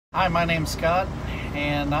Hi, my name's Scott,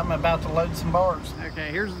 and I'm about to load some bars.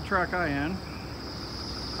 Okay, here's the truck I own.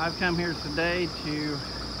 I've come here today to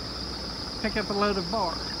pick up a load of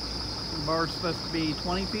bar. The bar's supposed to be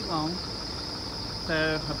 20 feet long.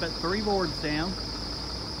 So I put 3 boards down.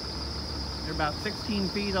 They're about 16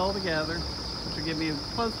 feet altogether, which will give me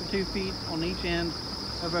close to 2 feet on each end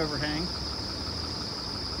of overhang.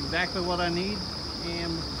 Exactly what I need.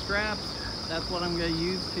 And with the straps, that's what I'm going to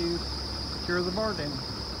use to secure the bar down.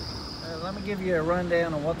 Let me give you a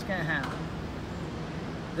rundown of what's going to happen.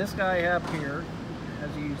 This guy up here,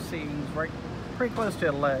 as you see, he's pretty close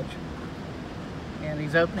to a ledge, and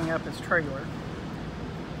he's opening up his trailer.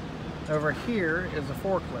 Over here is a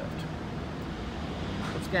forklift.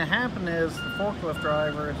 What's going to happen is the forklift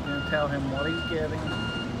driver is going to tell him what he's getting,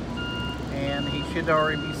 and he should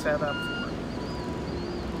already be set up for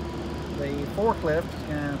it. The forklift is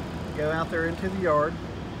going to go out there into the yard.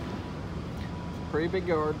 It's a pretty big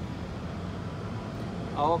yard.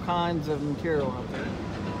 All kinds of material out there,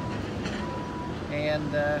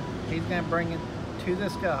 and he's going to bring it to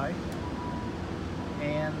this guy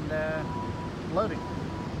and load it.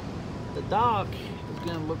 The dock is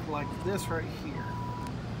going to look like this right here.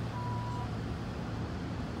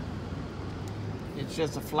 It's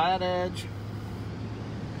just a flat edge,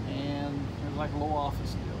 and there's like a little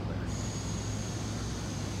office deal there.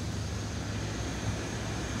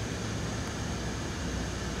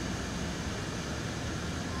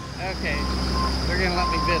 Okay, they're going to let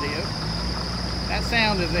me video. That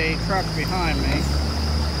sound is a truck behind me.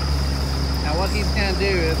 Now what he's going to do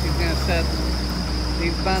is he's going to set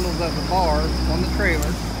these bundles of the bar on the trailer.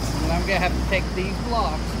 And I'm going to have to take these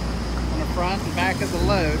blocks on the front and back of the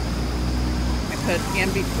load and put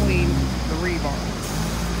in between the rebar.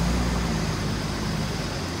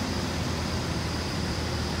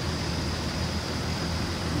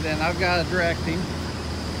 And then I've got to direct him.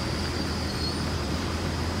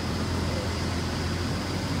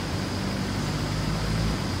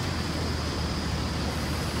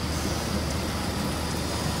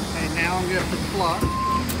 Now I'm going to put the blocks.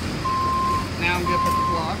 Now I'm going to put the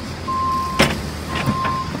blocks.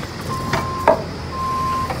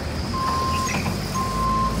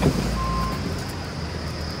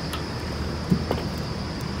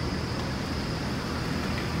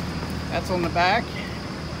 That's on the back.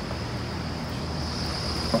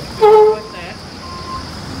 Like that.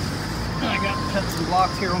 And I got to cut some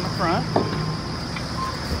blocks here on the front.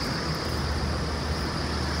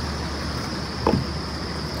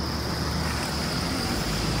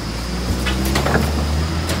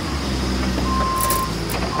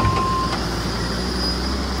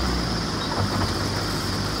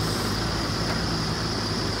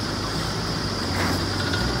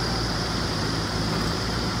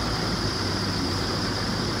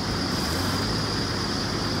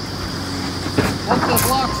 What the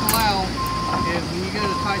blocks allow is when you go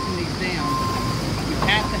to tighten these down, you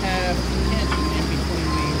have to have tension in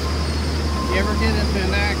between these. If you ever get into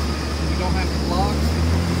an accident and you don't have the blocks,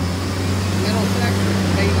 the middle section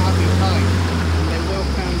may not be tight, and they will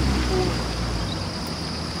come forward.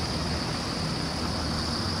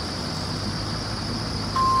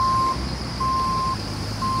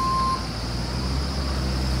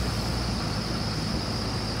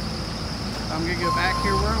 So I'm going to go back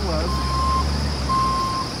here where it was.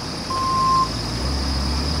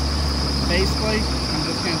 Basically, I'm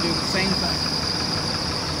just going to do the same thing.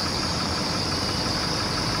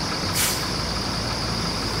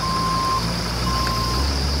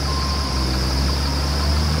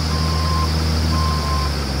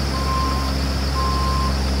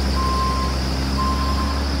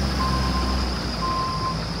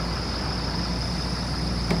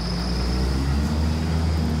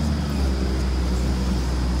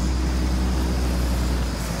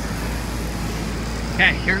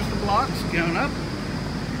 Okay, here's the blocks going up.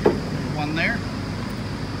 There's one there.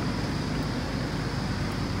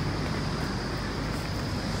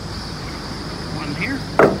 One here.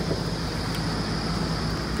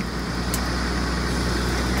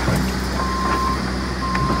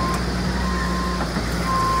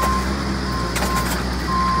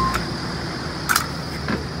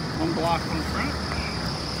 One block on the front.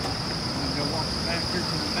 I'm going to walk back here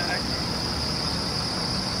to the back.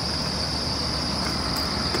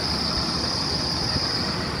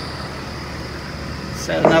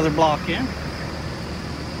 Set another block in.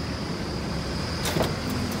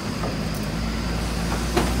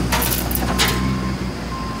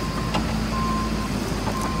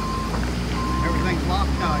 Everything's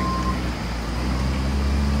locked tight.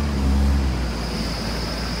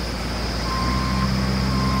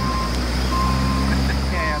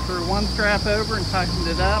 Okay, I threw one strap stuff over and tightened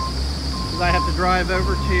it up because I have to drive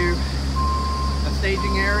over to a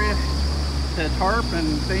staging area to tarp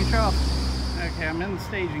and finish off. Okay, I'm in the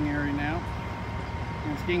staging area now.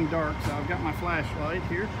 And it's getting dark, so I've got my flashlight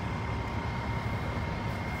here.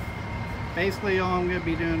 Basically, all I'm going to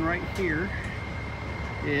be doing right here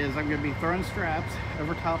is I'm going to be throwing straps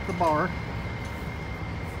over top the bar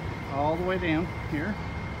all the way down here,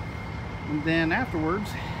 and then afterwards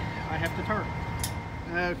I have to tarp.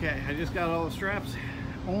 Okay, I just got all the straps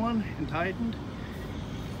on and tightened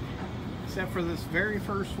except for this very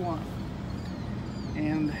first one,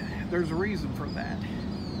 and there's a reason for that,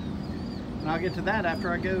 and I'll get to that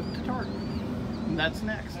after I go to tarp, and that's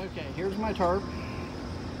next. Okay, here's my tarp.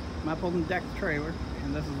 I'm up on the deck of the trailer,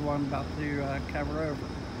 and this is what I'm about to cover over.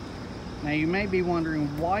 Now you may be wondering,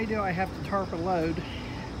 why do I have to tarp a load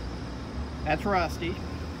that's rusty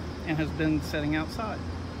and has been sitting outside?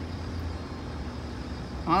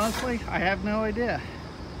 Honestly, I have no idea.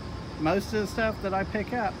 Most of the stuff that I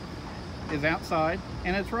pick up is outside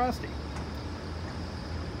and it's rusty.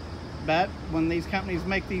 But when these companies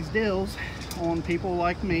make these deals on people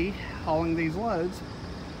like me hauling these loads,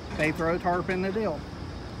 they throw tarp in the deal.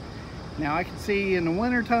 Now I can see in the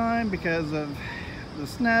winter time, because of the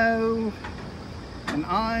snow and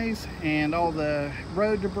ice and all the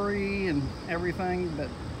road debris and everything, but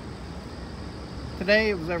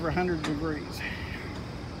today it was over 100 degrees.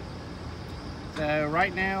 So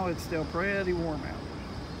right now it's still pretty warm out.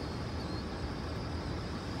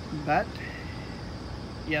 But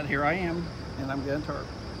yet here I am, and I'm going to tarp.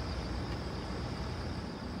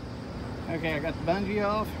 Okay, I got the bungee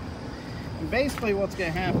off. And basically what's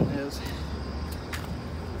going to happen is,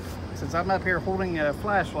 since I'm up here holding a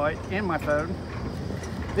flashlight and my phone,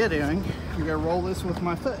 videoing, I'm going to roll this with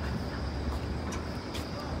my foot.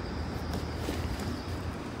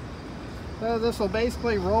 So this will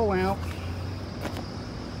basically roll out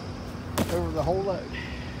over the whole load.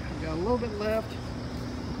 I've got a little bit left,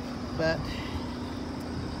 but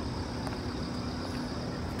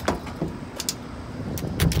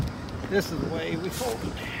this is the way we fold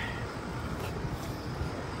it.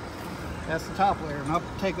 That's the top layer, and I'll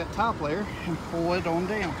take that top layer and pull it on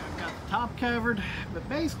down. I've got the top covered, but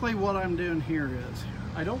basically what I'm doing here is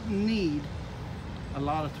I don't need a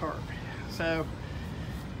lot of tarp. So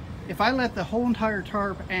if I let the whole entire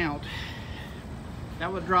tarp out,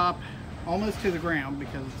 that would drop almost to the ground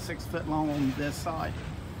because it's 6 foot long on this side.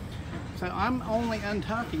 So I'm only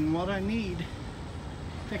untucking what I need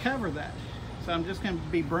to cover that. So I'm just going to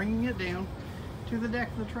be bringing it down to the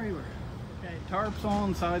deck of the trailer. Okay, tarp's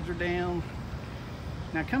on, sides are down.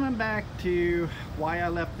 Now coming back to why I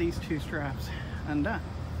left these two straps undone.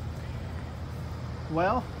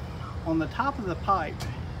 Well, on the top of the pipe,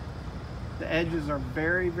 the edges are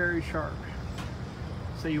very, very sharp.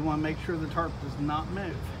 So you want to make sure the tarp does not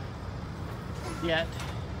move. Yet,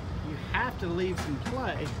 you have to leave some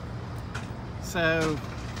play so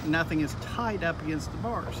nothing is tied up against the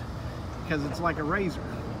bars, because it's like a razor.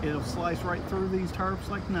 It'll slice right through these tarps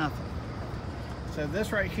like nothing. So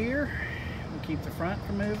this right here will keep the front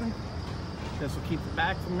from moving. This will keep the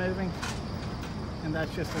back from moving. And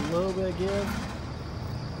that's just a little bit of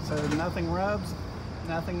give. So nothing rubs,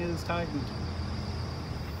 nothing is tightened.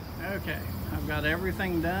 Okay, I've got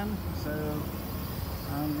everything done. So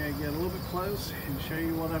I'm gonna get a little bit close and show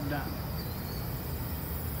you what I've done.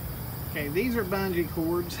 Okay, these are bungee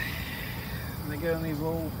cords. They go in these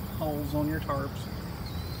little holes on your tarps.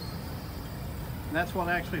 And that's what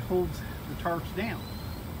actually holds the tarps down.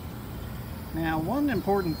 Now, one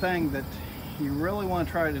important thing that you really want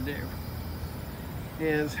to try to do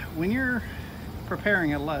is when you're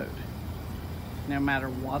preparing a load, no matter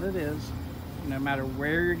what it is, no matter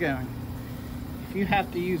where you're going, if you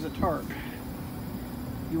have to use a tarp,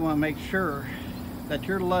 you want to make sure that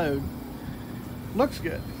your load looks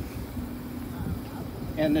good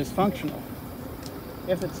and is functional.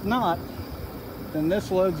 If it's not, then this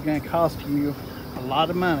load's going to cost you a lot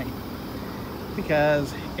of money,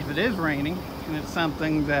 because if it is raining and it's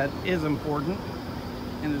something that is important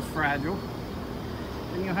and is fragile,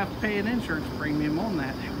 then you'll have to pay an insurance premium on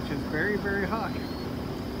that, which is very, very high.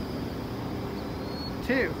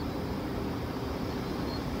 2,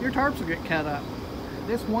 your tarps will get cut up.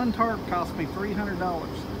 This one tarp cost me $300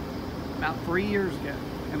 about 3 years ago,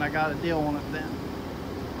 and I got a deal on it then.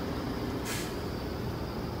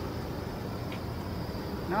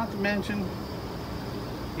 Not to mention,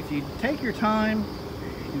 if you take your time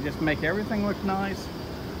and just make everything look nice,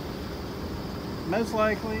 most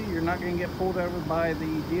likely you're not going to get pulled over by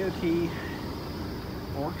the DOT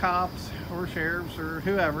or cops or sheriffs or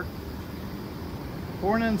whoever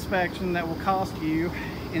for an inspection that will cost you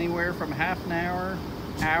anywhere from half an hour,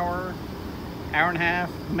 hour and a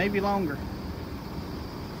half, maybe longer.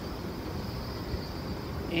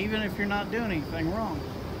 Even if you're not doing anything wrong.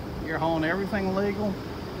 You're hauling everything legal.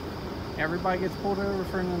 Everybody gets pulled over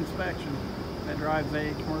for an inspection that drives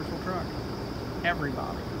a commercial truck.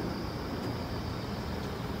 Everybody.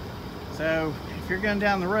 So if you're going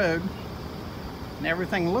down the road and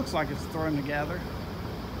everything looks like it's thrown together,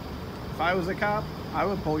 if I was a cop, I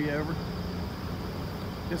would pull you over.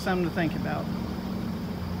 Just something to think about.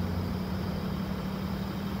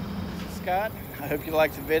 Scott, I hope you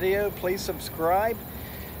liked the video. Please subscribe.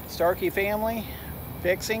 Starkey family,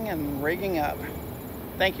 fixing and rigging up.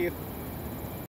 Thank you.